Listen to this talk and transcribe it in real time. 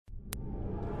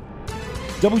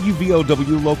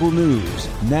WVOW Local News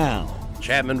now.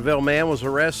 Chapmanville man was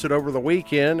arrested over the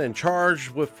weekend and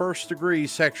charged with first-degree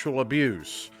sexual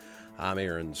abuse. I'm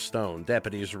Aaron Stone.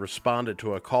 Deputies responded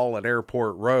to a call at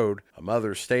Airport Road. A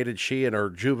mother stated she and her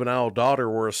juvenile daughter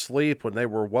were asleep when they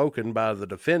were woken by the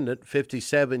defendant,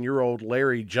 57-year-old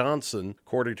Larry Johnson.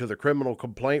 According to the criminal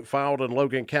complaint filed in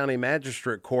Logan County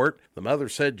Magistrate Court, the mother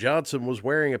said Johnson was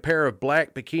wearing a pair of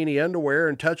black bikini underwear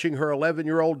and touching her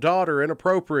 11-year-old daughter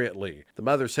inappropriately. The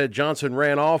mother said Johnson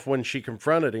ran off when she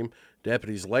confronted him.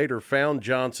 Deputies later found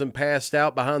Johnson passed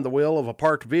out behind the wheel of a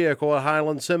parked vehicle at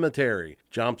Highland Cemetery.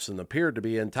 Johnson appeared to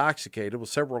be intoxicated with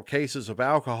several cases of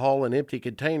alcohol and empty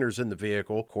containers in the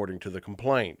vehicle, according to the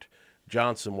complaint.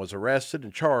 Johnson was arrested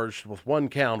and charged with 1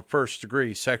 count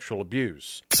first-degree sexual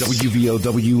abuse.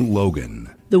 WVOW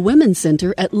Logan. The Women's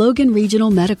Center at Logan Regional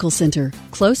Medical Center.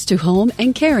 Close to home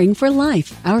and caring for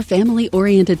life. Our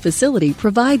family-oriented facility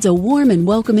provides a warm and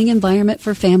welcoming environment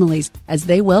for families as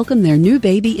they welcome their new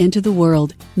baby into the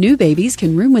world. New babies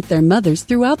can room with their mothers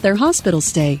throughout their hospital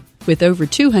stay. With over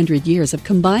 200 years of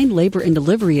combined labor and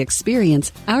delivery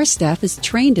experience, our staff is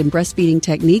trained in breastfeeding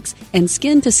techniques and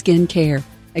skin-to-skin care.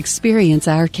 Experience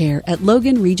our care at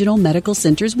Logan Regional Medical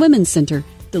Center's Women's Center,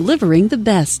 delivering the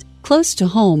best, close to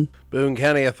home. Boone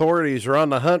County authorities are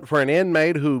on the hunt for an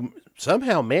inmate who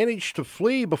somehow managed to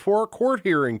flee before a court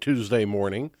hearing Tuesday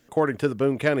morning. According to the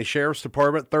Boone County Sheriff's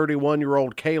Department,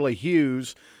 31-year-old Kayla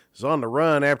Hughes is on the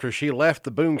run after she left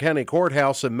the Boone County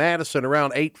Courthouse in Madison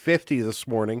around 8:50 this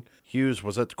morning. Hughes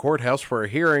was at the courthouse for a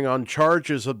hearing on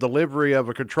charges of delivery of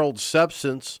a controlled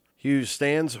substance. Hughes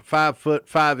stands 5 foot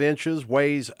 5 inches,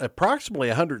 weighs approximately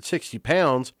 160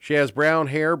 pounds. She has brown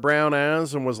hair, brown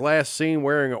eyes, and was last seen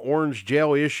wearing orange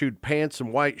gel-issued pants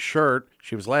and white shirt.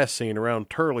 She was last seen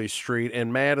around Turley Street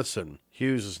in Madison.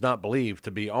 Hughes is not believed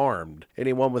to be armed.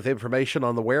 Anyone with information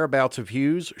on the whereabouts of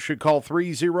Hughes should call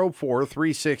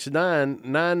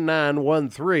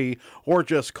 304-369-9913 or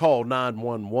just call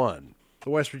 911. The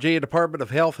West Virginia Department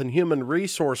of Health and Human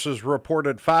Resources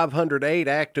reported 508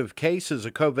 active cases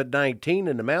of COVID-19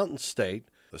 in the Mountain State.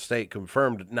 The state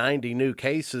confirmed 90 new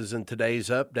cases in today's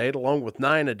update, along with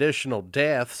 9 additional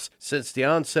deaths. Since the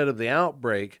onset of the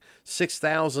outbreak,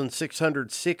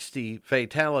 6,660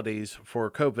 fatalities for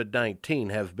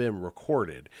COVID-19 have been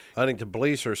recorded. Huntington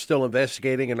police are still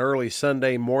investigating an early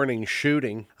Sunday morning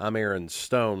shooting. I'm Aaron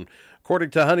Stone.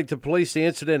 According to Huntington Police, the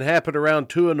incident happened around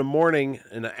 2 in the morning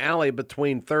in an alley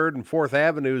between 3rd and 4th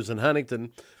Avenues in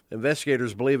Huntington.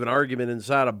 Investigators believe an argument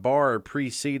inside a bar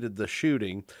preceded the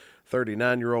shooting. A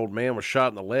 39-year-old man was shot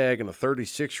in the leg and a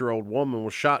 36-year-old woman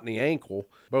was shot in the ankle.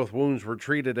 Both wounds were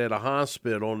treated at a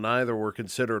hospital. Neither were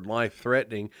considered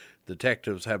life-threatening.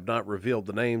 Detectives have not revealed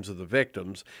the names of the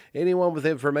victims. Anyone with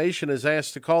information is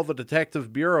asked to call the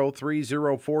Detective Bureau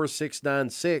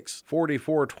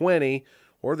 304-696-4420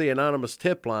 or the anonymous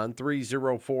tip line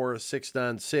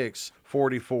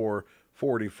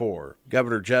 304-696-4444.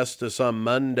 Governor Justice on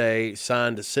Monday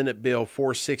signed Senate Bill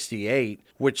 468,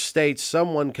 which states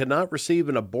someone cannot receive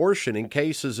an abortion in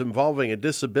cases involving a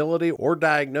disability or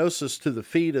diagnosis to the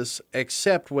fetus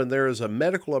except when there is a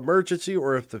medical emergency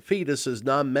or if the fetus is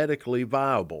non-medically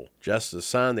viable. Justice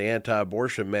signed the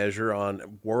anti-abortion measure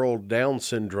on World Down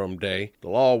Syndrome Day. The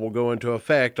law will go into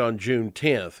effect on June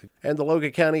 10th. And the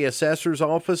Logan County Assessor's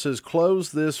Office is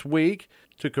closed this week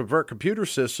to convert computer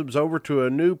systems over to a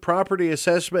new property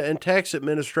assessment and tax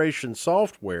administration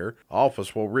software.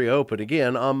 Office will reopen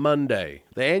again on Monday.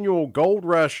 The annual Gold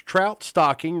Rush trout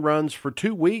stocking runs for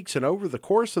 2 weeks, and over the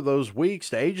course of those weeks,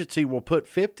 the agency will put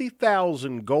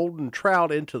 50,000 golden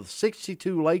trout into the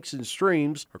 62 lakes and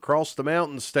streams across the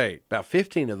Mountain State. About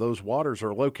 15 of those waters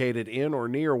are located in or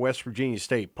near West Virginia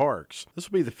state parks.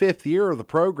 This will be the 5th year of the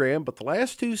program, but the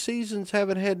last 2 seasons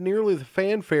haven't had nearly the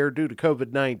fanfare due to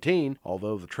COVID-19.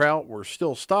 Although the trout were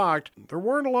still stocked, there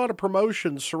weren't a lot of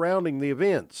promotions surrounding the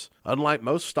events. Unlike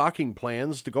most stocking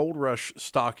plans, the Gold Rush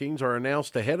stockings are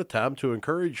announced ahead of time to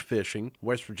encourage fishing.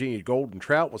 West Virginia golden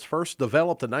trout was first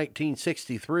developed in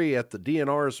 1963 at the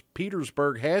DNR's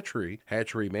Petersburg hatchery.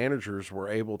 Hatchery managers were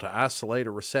able to isolate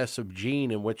a recessive gene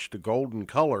in which the golden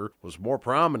color was more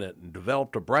prominent and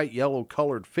developed a bright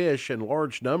yellow-colored fish in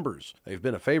large numbers. They've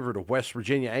been a favorite of West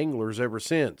Virginia anglers ever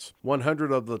since.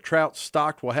 100 of the trout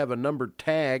stocked will have a numbered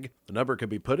tag. The number can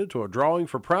be put into a drawing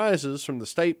for prizes from the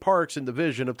state parks and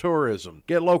Division of Tourism.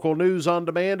 Get local news on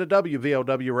demand at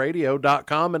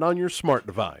WVOWradio.com and on your smart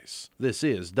device. This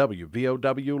is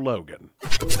WVOW Logan.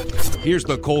 Here's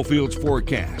the Coalfields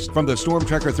forecast from the Storm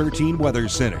Tracker 13 Weather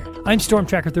Center. I'm Storm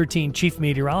Tracker 13 Chief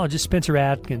Meteorologist Spencer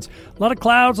Atkins. A lot of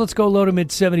clouds. Let's go low to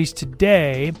mid-70s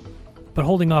today, but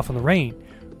holding off on the rain.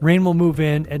 Rain will move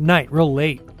in at night, real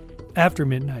late. after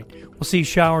midnight. We'll see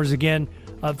showers again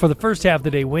for the first half of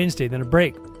the day Wednesday, then a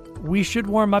break. We should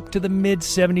warm up to the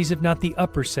mid-70s, if not the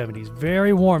upper 70s.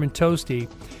 Very warm and toasty.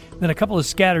 Then a couple of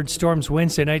scattered storms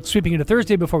Wednesday night, sweeping into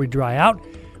Thursday before we dry out,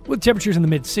 with temperatures in the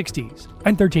mid-60s.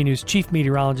 I'm 13 News Chief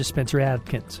Meteorologist Spencer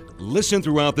Adkins. Listen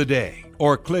throughout the day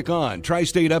or click on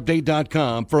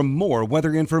tristateupdate.com for more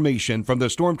weather information from the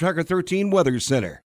Storm Tracker 13 Weather Center.